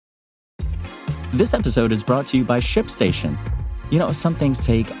This episode is brought to you by ShipStation. You know, some things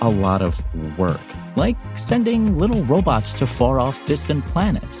take a lot of work, like sending little robots to far-off distant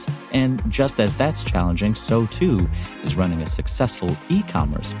planets. And just as that's challenging, so too is running a successful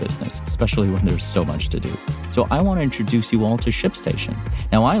e-commerce business, especially when there's so much to do. So I want to introduce you all to ShipStation.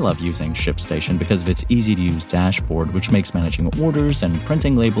 Now, I love using ShipStation because of its easy-to-use dashboard, which makes managing orders and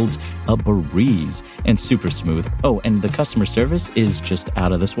printing labels a breeze and super smooth. Oh, and the customer service is just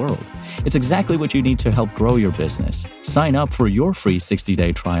out of this world. It's exactly what you need to help grow your business. Sign up for your free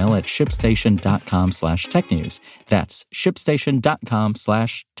 60-day trial at shipstation.com/technews. That's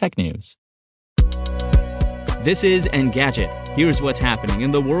shipstation.com/technews. This is Engadget. Here's what's happening in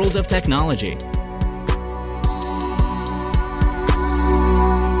the world of technology.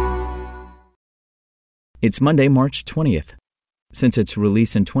 It's Monday, March 20th. Since its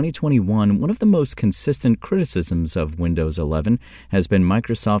release in 2021, one of the most consistent criticisms of Windows 11 has been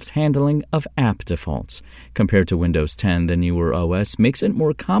Microsoft's handling of app defaults. Compared to Windows 10, the newer OS makes it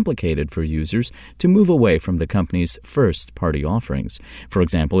more complicated for users to move away from the company's first-party offerings. For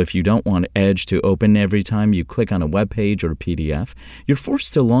example, if you don't want Edge to open every time you click on a web page or PDF, you're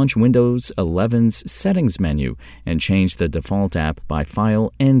forced to launch Windows 11's Settings menu and change the default app by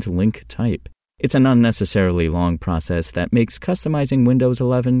file and link type. It's an unnecessarily long process that makes customizing Windows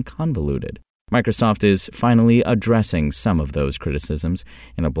 11 convoluted. Microsoft is finally addressing some of those criticisms.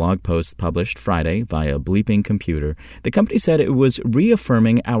 In a blog post published Friday via Bleeping Computer, the company said it was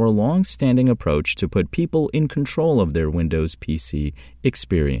reaffirming our long-standing approach to put people in control of their Windows PC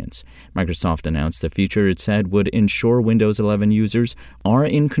experience. Microsoft announced a feature it said would ensure Windows 11 users are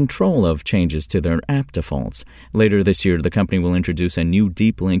in control of changes to their app defaults. Later this year, the company will introduce a new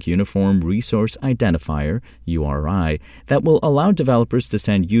Deep Link Uniform Resource Identifier, URI, that will allow developers to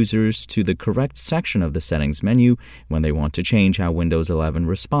send users to the correct section of the settings menu when they want to change how Windows 11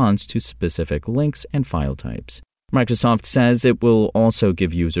 responds to specific links and file types. Microsoft says it will also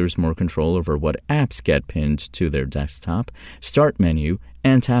give users more control over what apps get pinned to their desktop, start menu,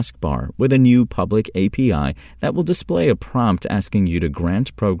 and taskbar with a new public API that will display a prompt asking you to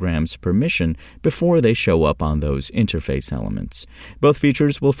grant programs permission before they show up on those interface elements. Both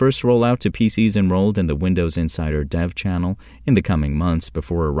features will first roll out to PCs enrolled in the Windows Insider Dev channel in the coming months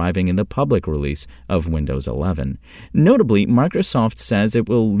before arriving in the public release of Windows 11. Notably, Microsoft says it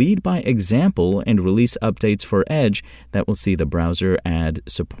will lead by example and release updates for Edge that will see the browser add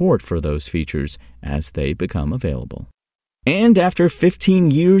support for those features as they become available. And after 15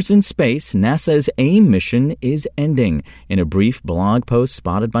 years in space, NASA's AIM mission is ending. In a brief blog post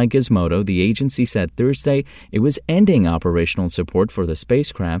spotted by Gizmodo, the agency said Thursday it was ending operational support for the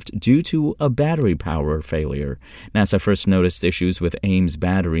spacecraft due to a battery power failure. NASA first noticed issues with AIM's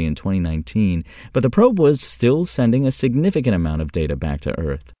battery in 2019, but the probe was still sending a significant amount of data back to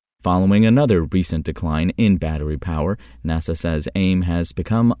Earth. Following another recent decline in battery power, NASA says AIM has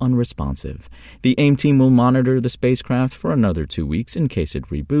become unresponsive. The AIM team will monitor the spacecraft for another 2 weeks in case it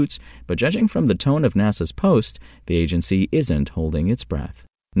reboots, but judging from the tone of NASA's post, the agency isn't holding its breath.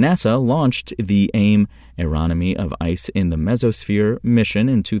 NASA launched the AIM Aeronomy of Ice in the Mesosphere mission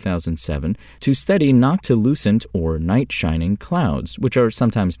in 2007 to study noctilucent or night-shining clouds, which are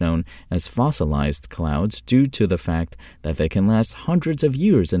sometimes known as fossilized clouds due to the fact that they can last hundreds of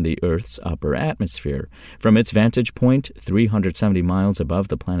years in the Earth's upper atmosphere. From its vantage point, 370 miles above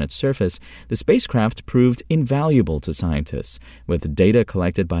the planet's surface, the spacecraft proved invaluable to scientists, with data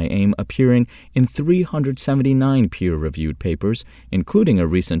collected by AIM appearing in 379 peer-reviewed papers, including a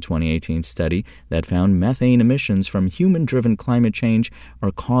recent 2018 study that found methane emissions from human-driven climate change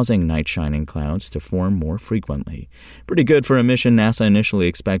are causing night-shining clouds to form more frequently. Pretty good for a mission NASA initially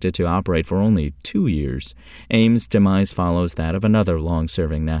expected to operate for only 2 years. AIM's demise follows that of another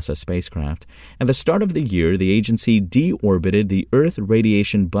long-serving NASA spacecraft. At the start of the year, the agency deorbited the Earth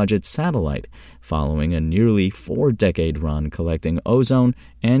Radiation Budget satellite, following a nearly 4-decade run collecting ozone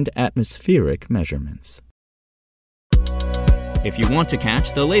and atmospheric measurements. If you want to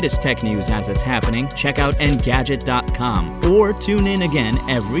catch the latest tech news as it's happening, check out Engadget.com or tune in again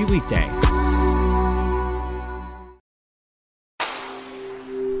every weekday.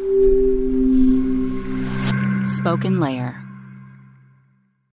 SpokenLayer.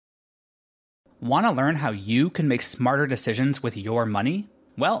 Want to learn how you can make smarter decisions with your money?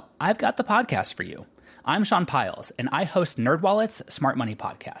 Well, I've got the podcast for you. I'm Sean Piles, and I host NerdWallet's Smart Money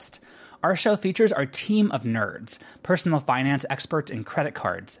Podcast. Our show features our team of nerds, personal finance experts in credit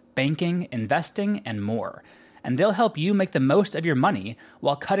cards, banking, investing, and more. And they'll help you make the most of your money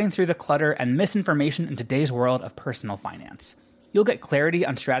while cutting through the clutter and misinformation in today's world of personal finance. You'll get clarity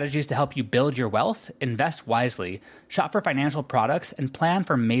on strategies to help you build your wealth, invest wisely, shop for financial products, and plan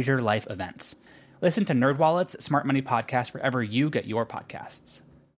for major life events. Listen to NerdWallet's Smart Money Podcast wherever you get your podcasts.